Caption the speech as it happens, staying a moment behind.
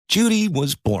Judy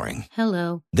was boring.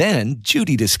 Hello. Then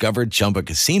Judy discovered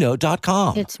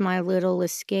ChumbaCasino.com. It's my little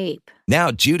escape. Now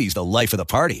Judy's the life of the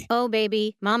party. Oh,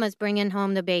 baby, mama's bringing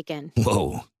home the bacon.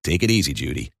 Whoa, take it easy,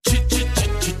 Judy.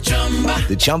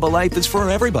 The Chumba life is for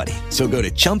everybody. So go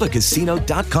to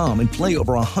ChumbaCasino.com and play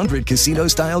over 100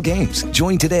 casino-style games.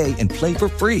 Join today and play for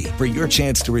free for your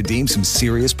chance to redeem some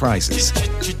serious prizes.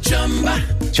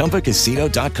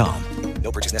 ChumbaCasino.com.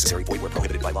 No purchase necessary. Void where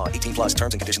prohibited by law. 18 plus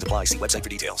terms and conditions apply. See website for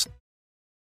details.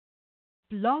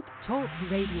 Blog Talk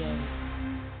Radio.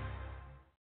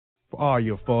 For all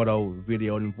your photo,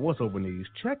 video, and voiceover needs,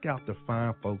 check out the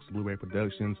fine folks at Blueberry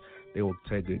Productions. They will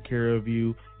take good care of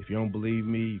you. If you don't believe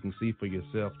me, you can see for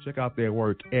yourself. Check out their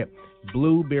work at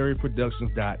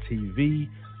blueberryproductions.tv,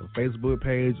 a Facebook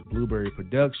page, Blueberry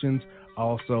Productions,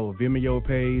 also a Vimeo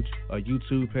page, a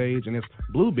YouTube page, and it's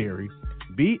Blueberry,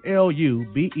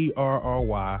 Blueberry,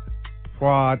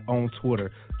 Prod on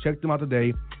Twitter. Check them out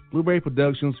today. Blueberry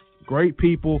Productions, great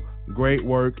people, great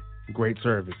work, great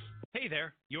service. Hey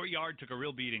there, your yard took a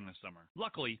real beating this summer.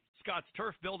 Luckily, Scott's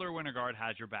Turf Builder Winter Guard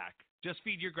has your back. Just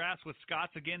feed your grass with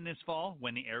Scott's again this fall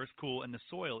when the air is cool and the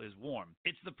soil is warm.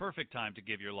 It's the perfect time to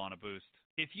give your lawn a boost.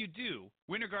 If you do,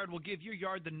 Winter Guard will give your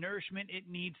yard the nourishment it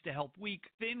needs to help weak,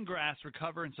 thin grass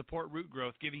recover and support root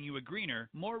growth, giving you a greener,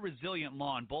 more resilient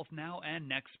lawn both now and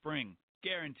next spring.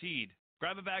 Guaranteed.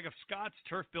 Grab a bag of Scott's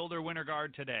Turf Builder Winter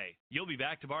Guard today. You'll be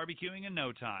back to barbecuing in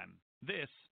no time. This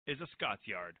is a Scott's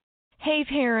Yard. Hey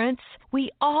parents,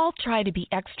 we all try to be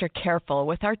extra careful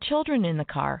with our children in the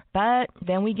car, but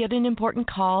then we get an important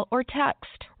call or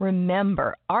text.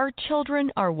 Remember, our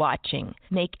children are watching.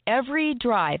 Make every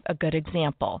drive a good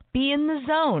example. Be in the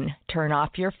zone. Turn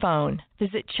off your phone.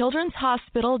 Visit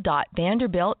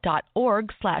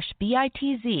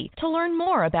childrenshospital.vanderbilt.org/BITZ to learn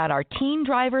more about our Teen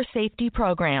Driver Safety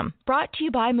Program. Brought to you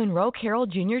by Monroe Carroll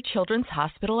Jr. Children's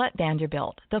Hospital at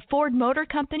Vanderbilt, the Ford Motor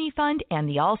Company Fund, and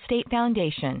the Allstate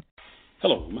Foundation.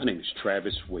 Hello, my name is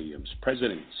Travis Williams,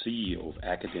 President and CEO of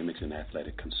Academics and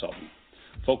Athletic Consulting,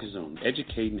 focusing on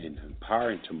educating and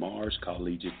empowering tomorrow's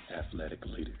collegiate athletic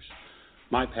leaders.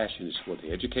 My passion is for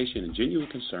the education and genuine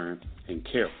concern and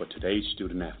care for today's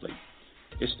student athlete.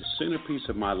 It's the centerpiece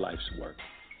of my life's work.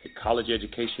 A college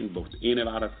education, both in and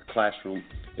out of the classroom,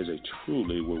 is a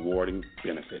truly rewarding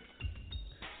benefit.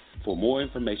 For more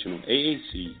information on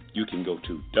AAC, you can go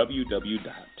to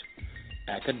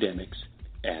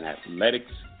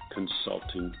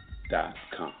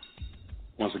www.academicsandathleticsconsulting.com.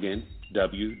 Once again,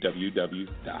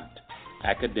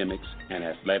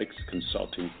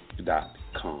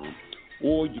 www.academicsandathleticsconsulting.com.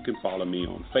 Or you can follow me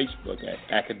on Facebook at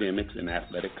Academics and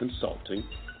Athletic Consulting,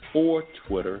 or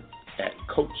Twitter at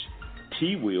Coach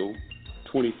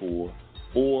TWill24,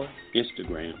 or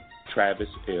Instagram Travis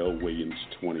L. Williams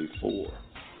 24.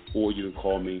 Or you can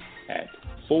call me at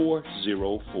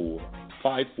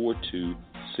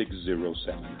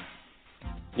 404-542-6079.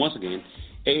 Once again,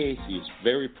 AAC is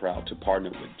very proud to partner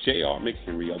with J.R.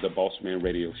 McHenry of the Bossman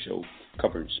Radio Show,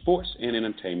 covering sports and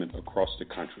entertainment across the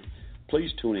country.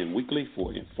 Please tune in weekly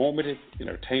for informative,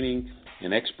 entertaining,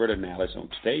 and expert analysis on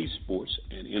today's sports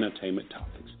and entertainment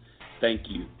topics. Thank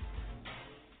you.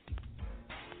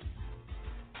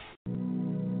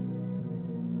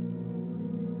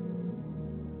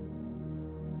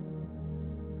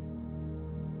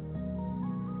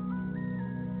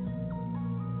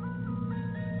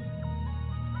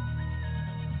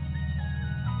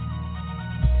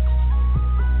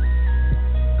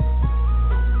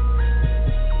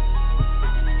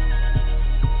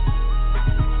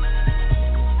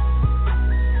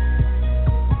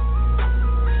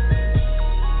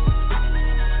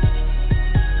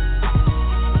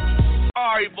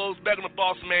 Back on the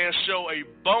Bossman Show, a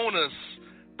bonus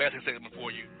bad take segment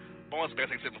for you. Bonus bad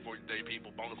take segment for you today,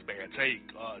 people. Bonus bad take.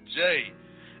 Jay,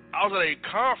 I was at a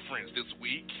conference this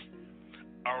week,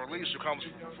 a leadership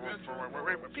conference for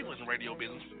people in the radio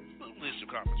business, leadership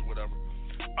conference or whatever.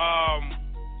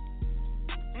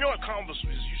 You know what conferences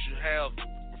you should have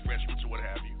refreshments or what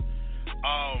have you.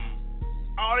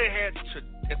 All they had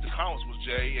at the conference was,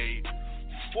 Jay,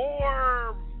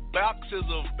 4 boxes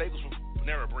of bagels with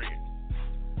Panera Bread.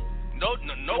 No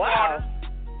wow. water,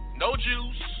 no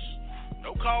juice,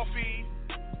 no coffee,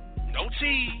 no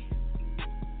tea,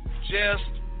 just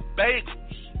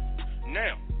bagels.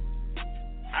 Now,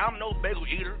 I'm no bagel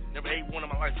eater. Never ate one in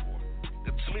my life before.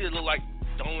 To me, it look like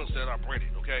donuts that are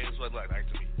breaded. Okay, that's what it look like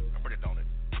to me. A breaded donut.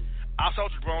 I saw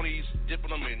jabronis, dipping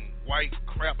them in white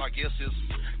crap. I guess it's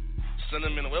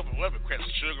cinnamon, or whatever crap,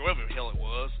 sugar, whatever the hell it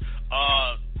was.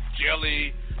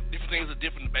 Jelly, different things to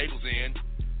dip the bagels in,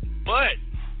 but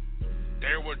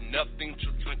there were nothing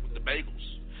to drink with the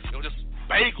bagels. They were just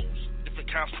bagels,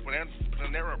 different kinds of Panera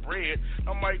and never bread.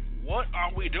 I'm like, what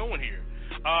are we doing here?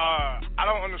 I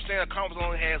don't understand. A conference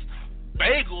only has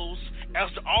bagels as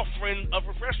the offering of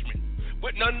refreshment,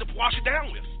 but nothing to wash it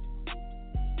down with.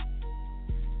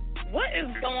 What is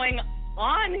going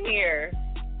on here?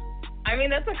 I mean,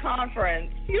 that's a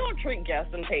conference. You don't treat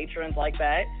guests and patrons like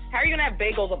that. How are you going to have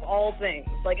bagels of all things?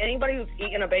 Like, anybody who's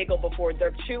eaten a bagel before,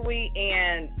 they're chewy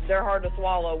and they're hard to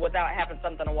swallow without having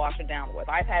something to wash it down with.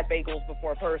 I've had bagels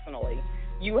before personally.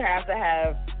 You have to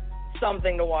have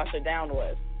something to wash it down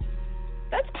with.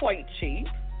 That's quite cheap.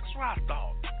 That's what I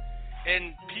thought.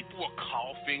 And people were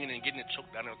coughing and getting it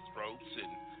choked down their throats.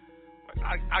 And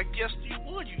I guess you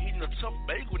would. You're eating a tough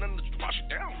bagel with nothing to wash it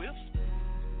down with.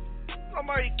 I'm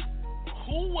like,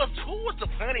 who was the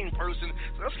planning person?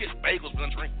 So let's get bagels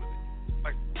and drink with it.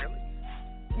 Like, really?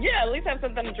 Yeah, at least have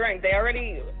something to drink. They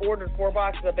already ordered 4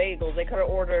 boxes of bagels. They could have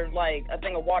ordered, like, a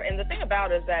thing of water. And the thing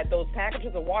about it is that those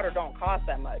packages of water don't cost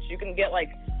that much. You can get, like,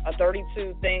 a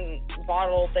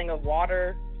 32-bottle thing of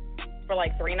water for,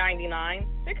 like, $3.99.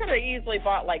 They could have easily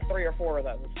bought, like, 3 or 4 of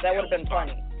those. That would have been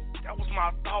plenty. That was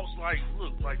my thoughts. Like,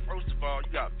 look, like, first of all,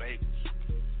 you got bagels.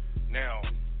 Now,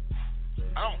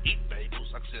 I don't eat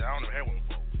bagels. Like I said, I don't ever have one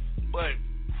before. But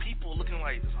people looking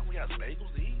like, this all we got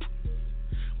bagels to eat?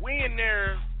 We in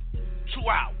there 2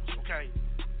 hours, okay?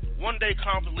 1-day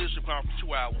conference, leadership conference,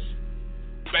 2 hours.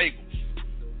 Bagels.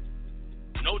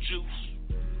 No juice,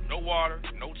 no water,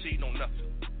 no tea, no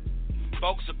nothing.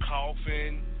 Folks are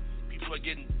coughing. People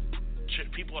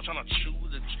are trying to chew.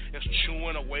 It's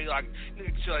chewing away. Like, you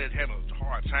can tell they're having a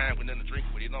hard time with nothing to drink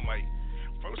with it. And I'm like,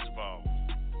 first of all,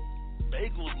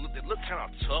 bagels, they look kind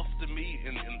of tough to me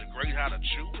in the grade how to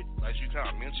chew it, as you kind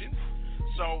of mentioned.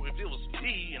 So if it was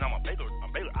me and I'm a bagel,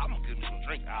 I'm gonna give me some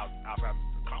drink outside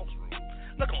the conference room.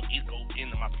 I'm not gonna go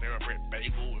into my Panera Bread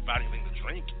bagel without anything to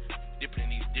drink, dipping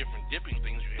in these different dipping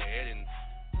things you had, and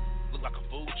look like a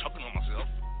fool choking on myself.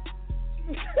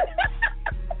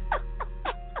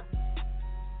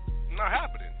 Not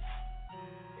happening.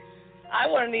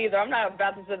 I wouldn't either. I'm not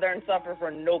about to sit there and suffer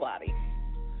for nobody.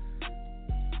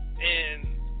 And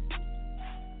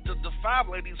the 5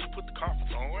 ladies who put the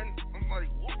conference on, I'm like,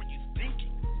 what were you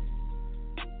thinking?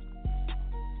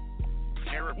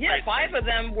 Yeah, 5 of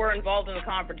them were involved in the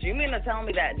conference. You mean to tell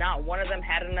me that not one of them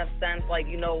had enough sense, like,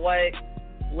 you know what,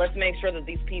 let's make sure that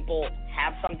these people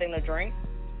have something to drink?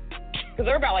 Because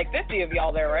there were about, like, 50 of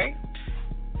y'all there, right?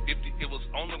 It was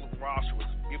on the roster was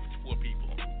 54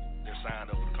 people that signed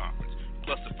up for the conference,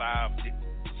 plus the 5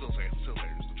 facilitators,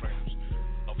 the trainers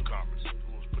of the conference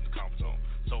who was putting the conference on.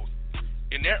 So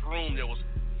in that room, there was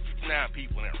 59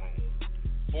 people in that room.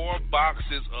 4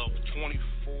 boxes of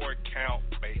 24-count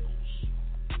bagels.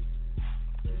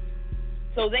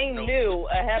 So they knew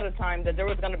ahead of time that there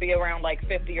was going to be around like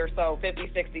 50 or so,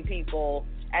 50, 60 people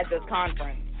at this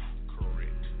conference.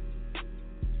 Correct.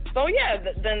 So, yeah,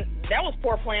 then that was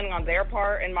poor planning on their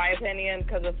part, in my opinion,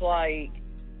 because it's like,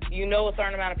 you know a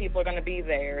certain amount of people are going to be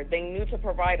there. They knew to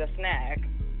provide a snack.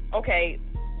 Okay,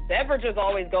 beverages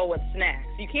always go with snacks.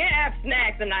 You can't have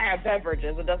snacks and not have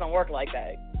beverages. It doesn't work like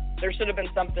that. There should have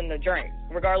been something to drink,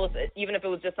 regardless, even if it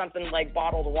was just something like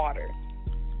bottled water.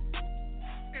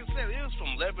 It was from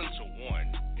 11 to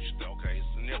 1. Okay,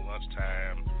 it's near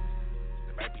lunchtime.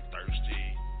 They might be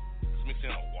thirsty. Let's mix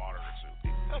in a water or two.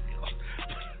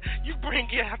 You bring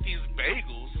out these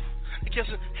bagels. Because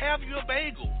have you a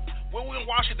bagel? What we gonna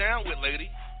wash it down with, lady?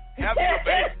 Have you a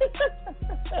bagel?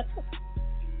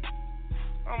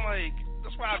 I'm like,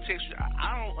 that's why I text you.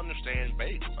 I don't understand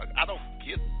bagels. Like, I don't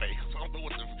get bagels. I don't know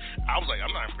what I was like,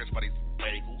 I'm not impressed by these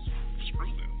bagels.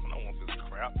 Screw them. I don't want this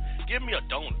crap. Give me a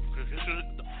donut.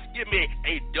 Give me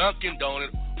a Dunkin'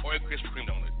 donut or a Krispy Kreme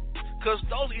donut. Because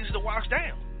those are easy to wash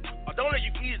down. A donut,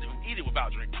 you can eat it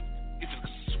without drinking. It's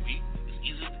sweet. It's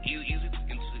easy to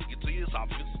get to your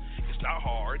esophagus. It's not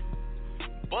hard.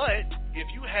 But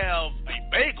if you have a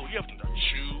bagel, you have to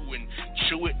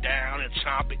chew it down and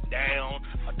chomp it down.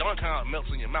 A donut kind of melts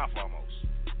in your mouth almost.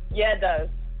 Yeah, it does.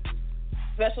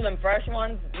 Especially them fresh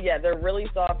ones. Yeah, they're really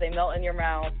soft. They melt in your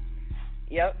mouth.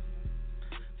 Yep.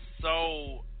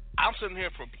 So I'm sitting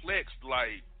here perplexed,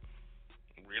 like,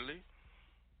 really?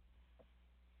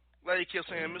 Lady kept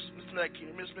saying, Miss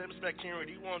McHenry,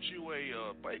 do you want you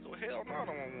a bagel? Hell no, I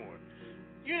don't want one.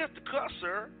 You have to cuss,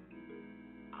 sir.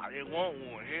 I didn't want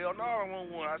one. Hell no, I don't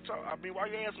want one. Why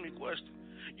you asking me a question?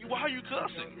 Why are you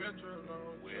cussing?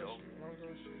 Well,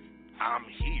 I'm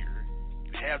here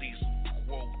to have these,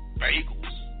 quote,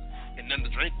 bagels and nothing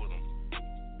to drink with them.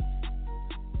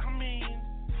 I mean,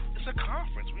 it's a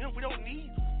conference. We don't need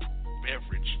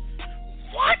beverage.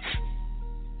 What?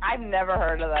 I've never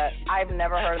heard of that. I've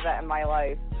never heard of that in my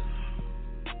life.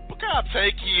 kind of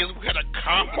take is we got a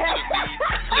conference?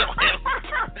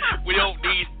 We don't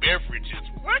need beverages.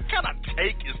 What kind of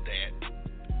take is that?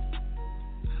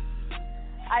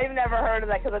 I've never heard of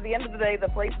that because at the end of the day, the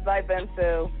places I've been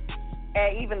to,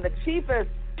 at even the cheapest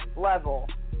level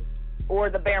or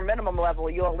the bare minimum level,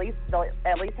 you'll at least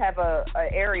have a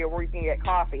area where you can get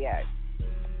coffee at.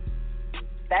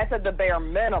 That's at the bare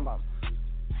minimum.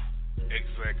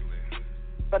 Exactly.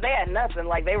 But they had nothing.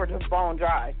 Like, they were just bone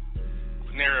dry.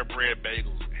 Panera Bread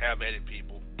bagels. Have at it,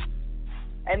 people.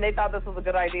 And they thought this was a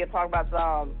good idea to talk about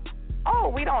some,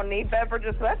 we don't need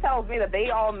beverages. So that tells me that they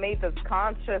all made this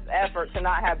conscious effort to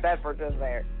not have beverages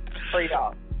there. Free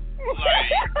dog.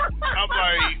 I'm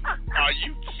like, are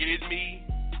you kidding me?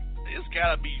 This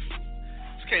can't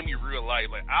be real life.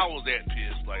 Like, I was that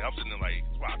pissed. Like, I'm sitting there like,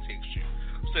 that's why I text you.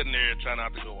 I'm sitting there trying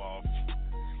not to go off.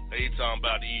 They talking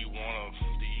about, do you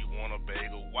want a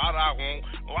bagel? Why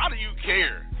do you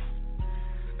care?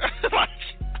 like,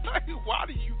 why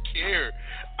do you care?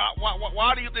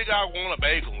 Why do you think I want a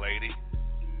bagel, lady?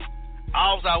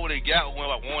 I would have got one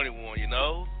if I wanted one, you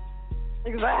know?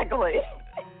 Exactly.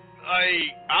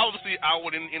 Like, obviously, I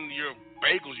would in your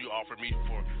bagels you offered me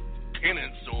for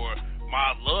penance or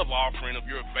my love offering of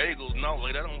your bagels. No,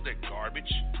 lady, I don't want that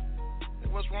garbage.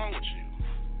 What's wrong with you?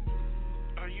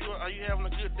 Are you having a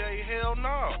good day? Hell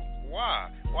no. Why?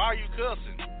 Why are you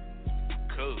cussing?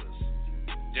 Because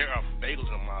there are bagels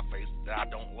in my face that I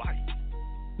don't like.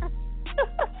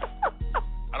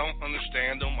 I don't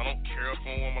understand them. I don't care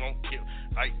for them. I don't care.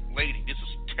 Like, lady, this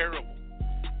is terrible.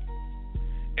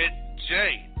 And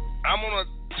Jay, I'm gonna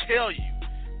tell you,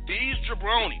 these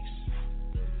jabronis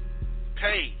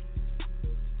pay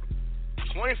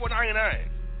 $24.99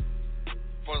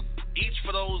 for each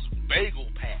for those bagel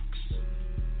packs.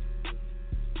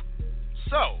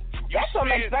 So that's some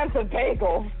expensive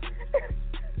bagels.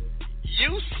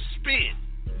 You spend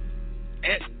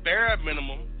at bare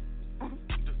minimum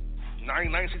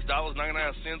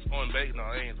 $96.99 on bagel. No,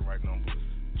 that ain't the right number.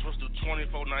 It's supposed to do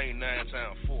 $24.99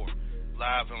 times 4.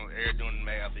 Live on the air doing the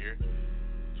math here.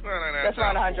 That's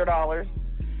around $100.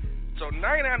 So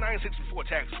 $99.96 before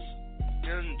taxes.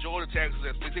 In Georgia, taxes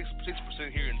at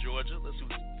 6% here in Georgia. Let's see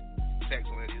what the tax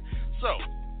on that is. So,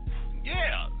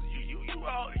 yeah, you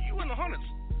in the hundreds.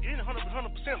 You're in the 100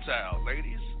 percentile,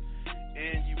 ladies.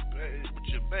 And you with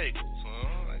your bagels,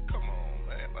 huh? Like, come on,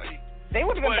 man. Like, they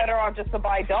would have been better off just to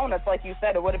buy donuts, like you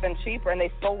said. It would have been cheaper, and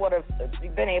they still would have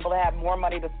been able to have more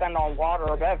money to spend on water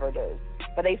or beverages.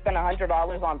 But they spend $100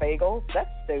 on bagels? That's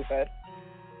stupid.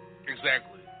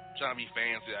 Exactly. Trying to be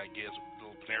fancy, I guess, with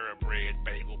little Panera Bread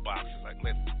bagel boxes. Like,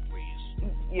 please.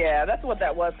 Yeah, that's what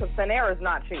that was, because Panera's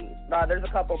not cheap. There's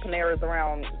a couple Paneras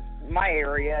around my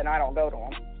area, and I don't go to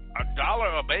them.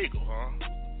 $1 a bagel, huh?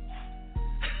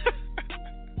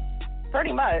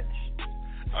 Pretty much.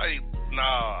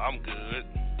 Nah, I'm good.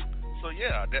 So,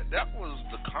 yeah, that was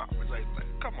the conference. Like,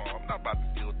 come on, I'm not about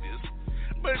to deal with this.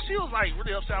 But she was, like,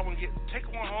 really upset. I want to take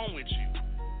one home with you,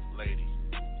 lady.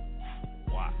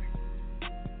 Why?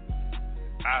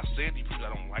 I said to you,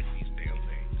 I don't like these damn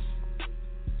things.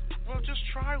 Well, just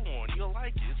try one. You'll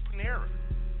like it. It's Panera.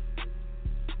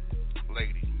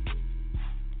 Lady,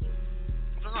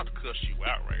 I'm trying not to cuss you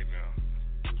out right now.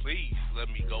 Please let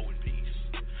me go in peace.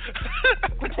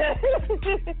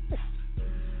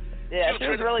 Yeah, she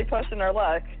was really pushing her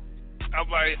luck. I'm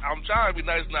like, I'm trying to be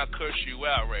nice and not curse you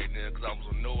out right now because I was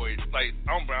annoyed. Like,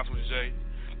 I'm honest with you, Jay.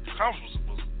 The conference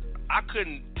was I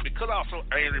couldn't, because I was so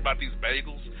angry about these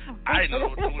bagels, I didn't know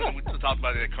when we talked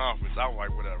about it at conference. I was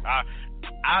like, whatever.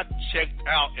 I checked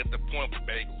out at the point of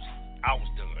bagels. I was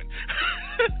done.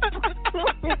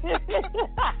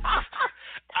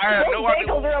 I had no idea.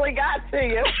 Bagels really got to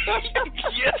you.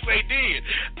 Yes, they did.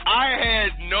 I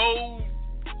had no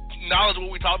knowledge of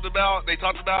what we talked about. They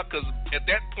talked about because at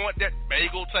that point, that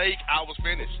bagel take, I was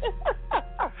finished.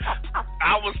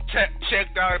 I was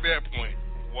checked out at that point.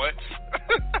 What?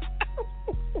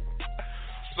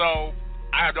 So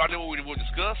I had no idea what we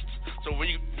discussed. So when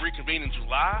you reconvene in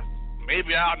July,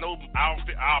 maybe I'll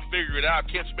figure it out,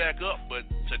 catch back up. But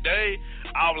today,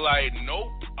 I was like,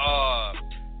 nope.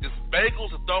 This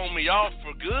bagels have thrown me off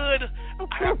for good.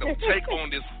 I have to take on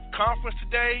this conference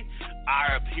today.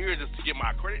 I am here just to get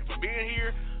my credit for being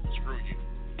here. Screw you.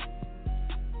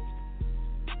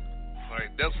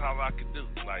 Like, that's how I could do.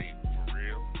 Like, for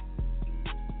real.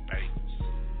 Bagels.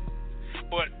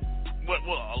 But what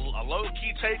a low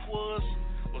key take was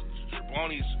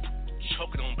Jabroni's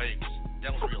choking on bagels.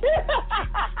 That was real.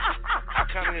 I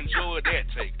kind of enjoyed that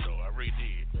take though. I really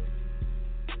did.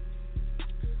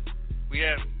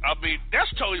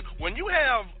 That's totally, when you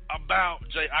have about,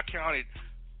 Jay, I counted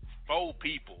 4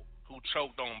 people who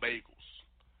choked on bagels.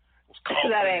 was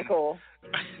coughing. That ain't cool.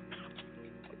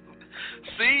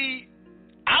 See,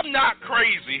 I'm not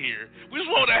crazy here. We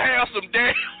just want to have some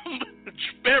damn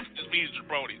beverages, these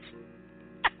jabronis.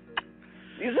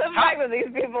 You said the fact that these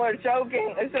people are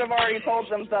choking, I should have already told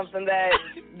them something that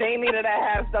they needed to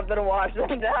have something to wash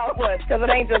them down with, because it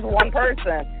ain't just one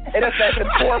person. It affected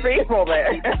 4 people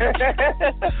there.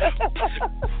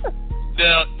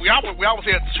 We almost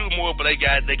had 2 more, but they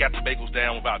got the bagels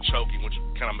down without choking, which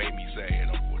kind of made me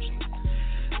sad, unfortunately.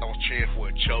 I was cheering for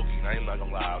a choking. I'm not going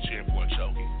to lie, I was cheering for a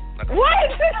choking. What?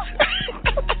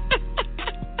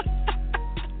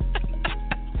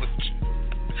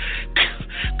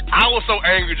 I was so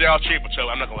angry that I was cheering for choking.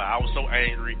 I'm not gonna lie. I was so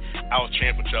angry. I was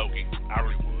cheering for choking. I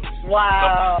really was.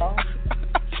 Wow.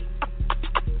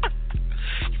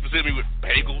 You present me with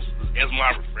bagels as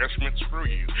my refreshment. Screw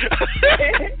you.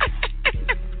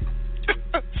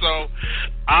 So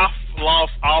I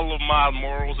lost all of my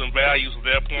morals and values at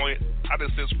that point. I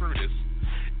just said screw this.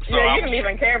 So yeah, you didn't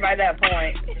even care by that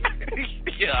point.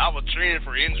 Yeah, I was cheering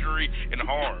for injury and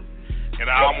harm, and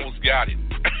I almost got it.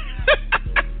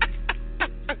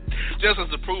 Just as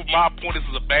to prove my point, this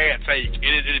is a bad take, and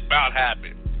it about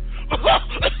happened. I'm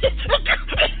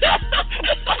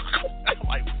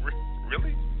like,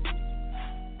 really?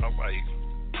 I was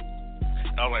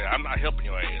like, I'm not helping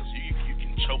your ass. You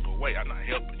can choke away. I'm not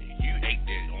helping you. You ate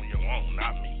that on your own,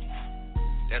 not me.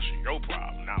 That's your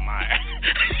problem, not mine.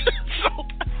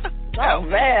 Oh,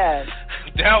 man.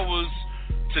 That was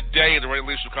today at the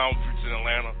Regulation Conference in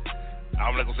Atlanta.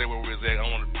 I'm not going to say where we was at. I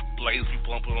don't want to blaze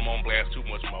people and put them on blast too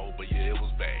much more, but yeah, it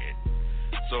was bad.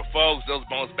 So, folks, that was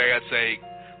Bones Bad Take.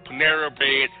 Panera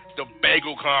Bread, the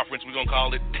Bagel Conference, we're going to call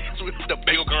it. The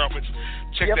Bagel Conference.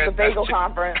 Check the Bagel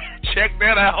Conference. Check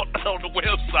that out on the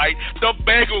website. The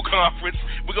Bagel Conference.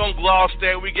 We're going to gloss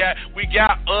that. We got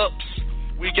ups.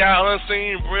 We got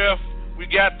Unseen Breath. We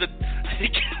got the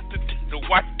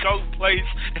white coat place.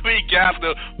 And we got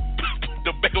the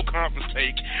Bagel Conference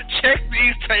take. Check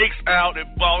these takes out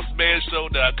at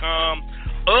bossmanshow.com.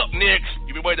 Up next,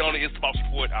 you've been waiting on it. It's the Boss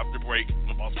Report after the break on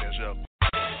the Boss Man Show.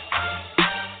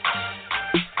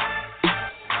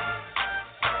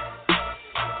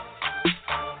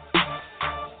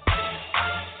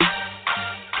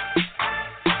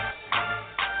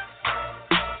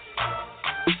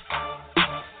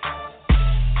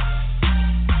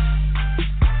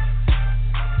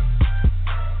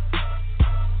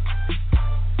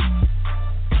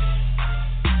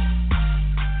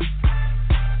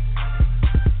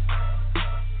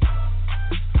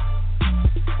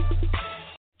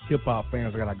 Hip-hop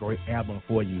fans, I got a great album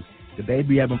for you. The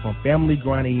debut album from Family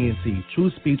Grind ENT, True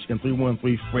Speech and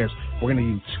 313 Fresh. We're going to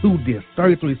use 2 discs,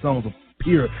 33 songs of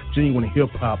pure, genuine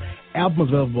hip-hop. Albums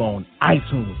available on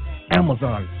iTunes,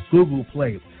 Amazon, Google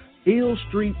Play,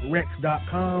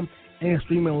 illstreetrex.com, and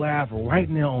streaming live right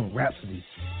now on Rhapsody,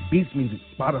 Beats Music,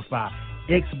 Spotify,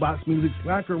 Xbox Music,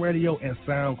 Slacker Radio, and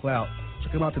SoundCloud.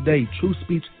 Check them out today, True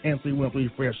Speech and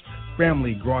 313 Fresh,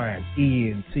 Family Grind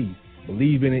ENT.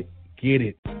 Believe in it, get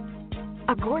it.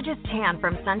 A gorgeous tan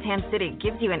from Suntan City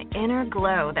gives you an inner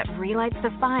glow that relights the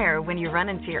fire when you run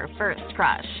into your first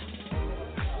crush.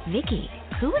 Vicky,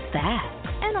 who is that?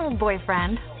 An old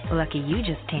boyfriend. Lucky you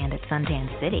just tanned at Suntan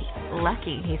City.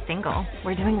 Lucky he's single.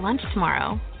 We're doing lunch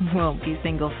tomorrow. Won't be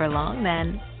single for long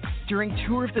then. During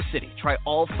Tour of the City, try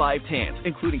all 5 tans,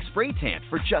 including spray tan,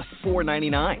 for just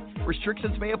 $4.99.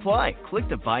 Restrictions may apply. Click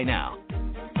to buy now.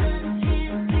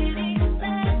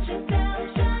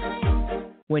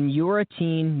 When you're a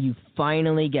teen, you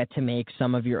finally get to make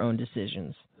some of your own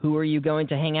decisions. Who are you going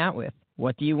to hang out with?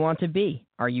 What do you want to be?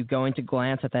 Are you going to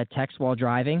glance at that text while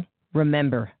driving?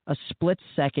 Remember, a split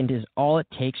second is all it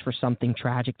takes for something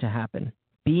tragic to happen.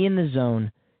 Be in the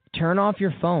zone. Turn off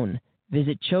your phone.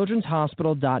 Visit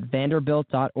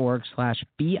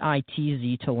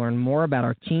childrenshospital.vanderbilt.org/BITZ to learn more about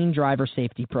our teen driver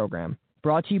safety program.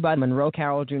 Brought to you by the Monroe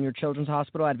Carroll Jr. Children's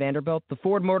Hospital at Vanderbilt, the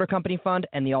Ford Motor Company Fund,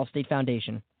 and the Allstate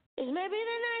Foundation. It's maybe the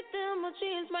night that my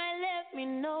dreams might let me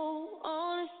know.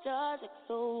 All the stars are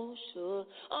so sure.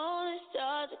 All the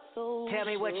stars are so Tell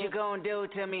me what you gonna do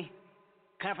to me.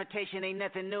 Confrontation ain't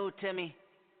nothing new to me.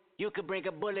 You could bring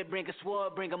a bullet, bring a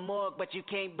sword, bring a morgue, but you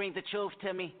can't bring the truth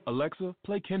to me. Alexa,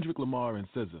 play Kendrick Lamar and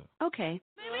SZA. Okay.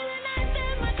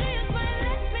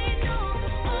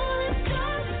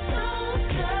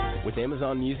 With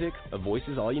Amazon Music, a voice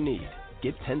is all you need.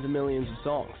 Get tens of millions of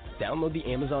songs. Download the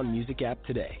Amazon Music app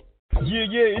today. Yeah,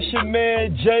 it's your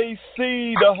man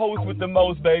JC, the host with the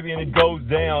most, baby, and it goes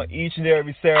down each and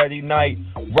every Saturday night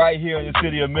right here in the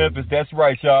city of Memphis. That's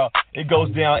right, y'all. It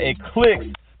goes down at Clicks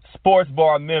Sports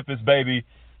Bar Memphis, baby.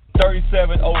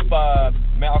 3705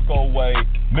 Malco Way,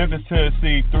 Memphis,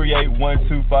 Tennessee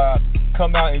 38125.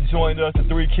 Come out and join us, the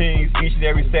Three Kings, each and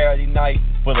every Saturday night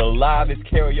for the livest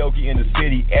karaoke in the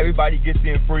city. Everybody gets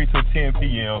in free till 10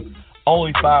 p.m.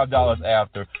 Only $5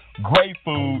 after. Great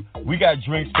food. We got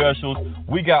drink specials.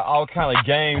 We got all kind of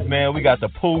games, man. We got the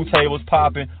pool tables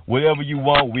popping. Whatever you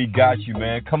want, we got you,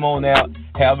 man. Come on out.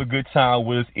 Have a good time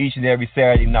with us each and every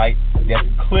Saturday night. That's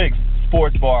Clicks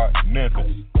Sports Bar,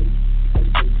 Memphis.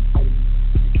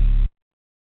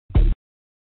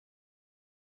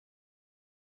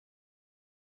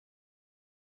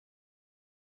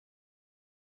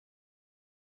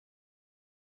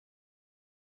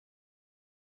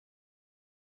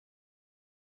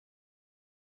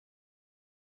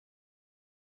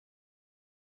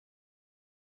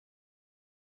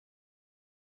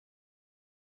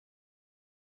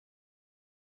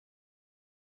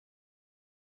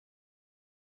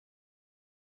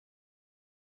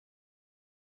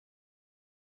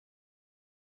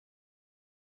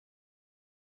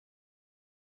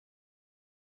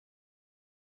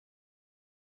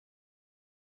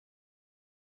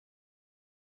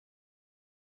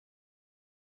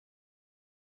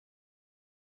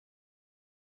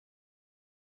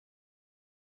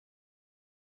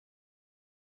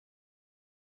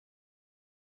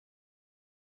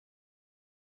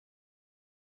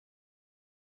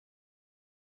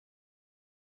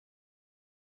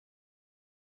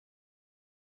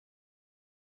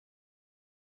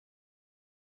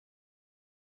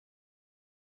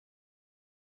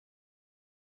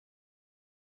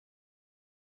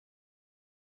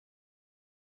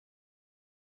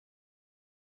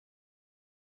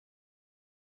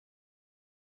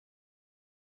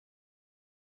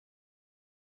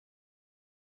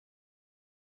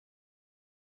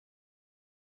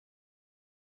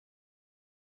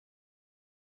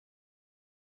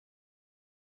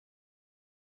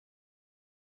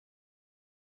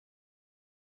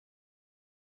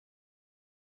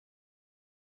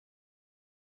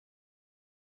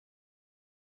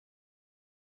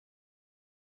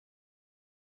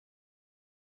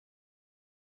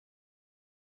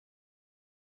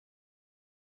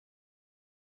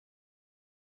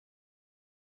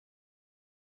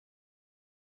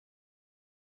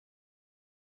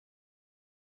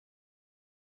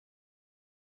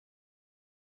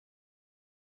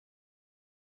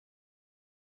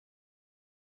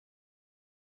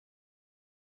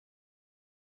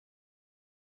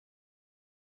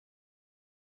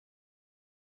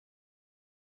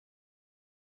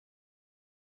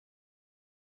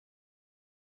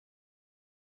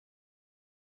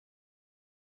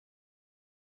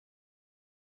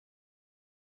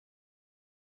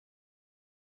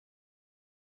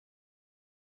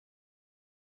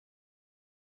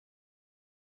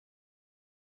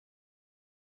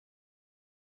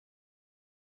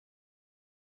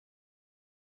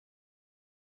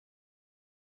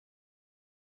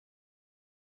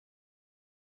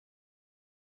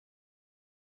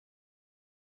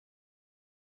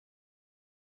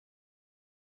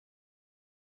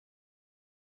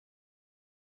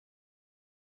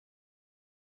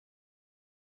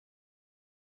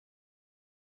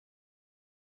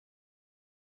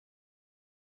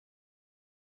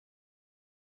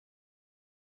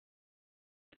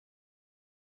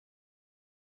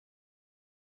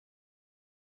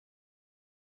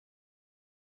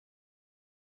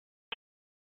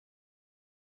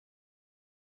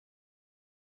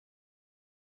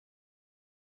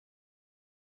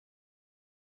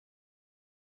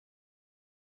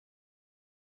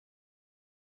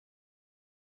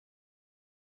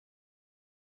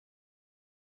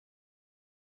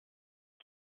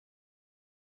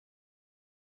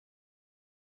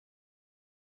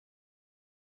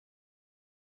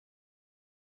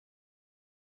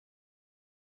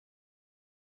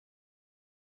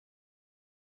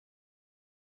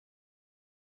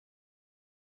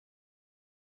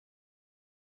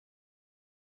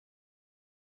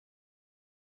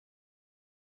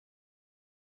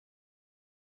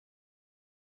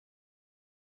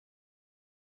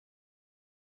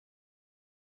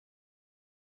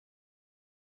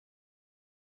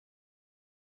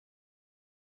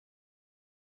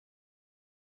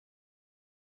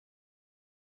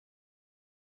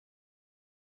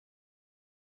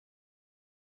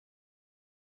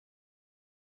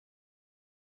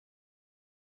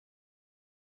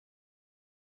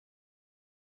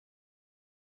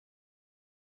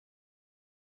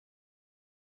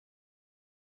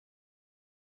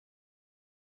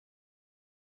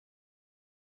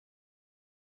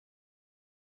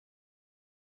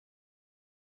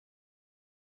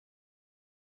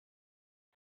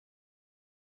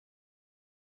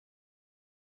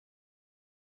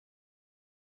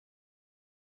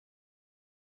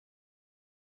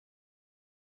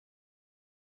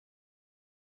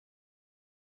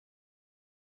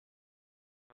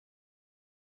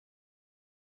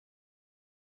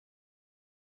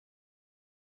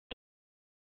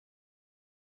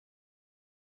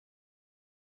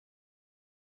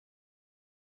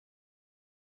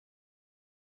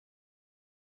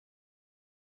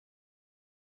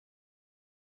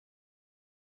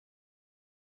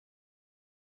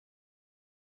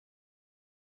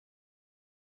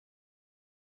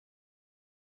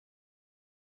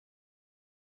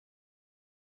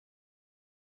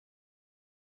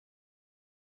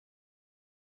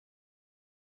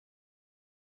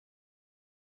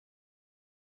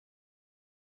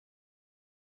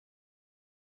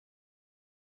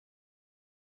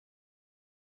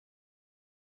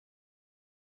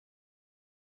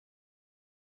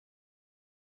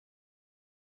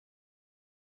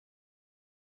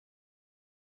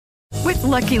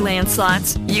 Lucky Land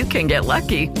Slots, you can get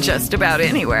lucky just about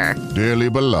anywhere. Dearly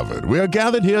beloved, we are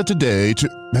gathered here today to...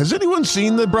 Has anyone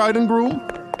seen the bride and groom?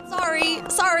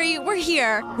 Sorry, we're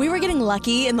here. We were getting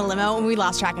lucky in the limo and we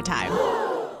lost track of time.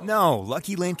 No,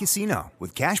 Lucky Land Casino,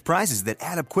 with cash prizes that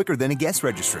add up quicker than a guest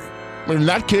registry. In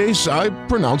that case, I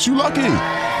pronounce you lucky.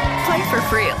 Play for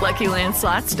free at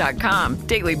LuckyLandSlots.com.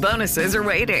 Daily bonuses are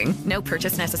waiting. No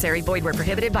purchase necessary. Void where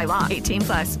prohibited by law.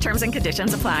 18+. Terms and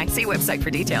conditions apply. See website for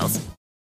details.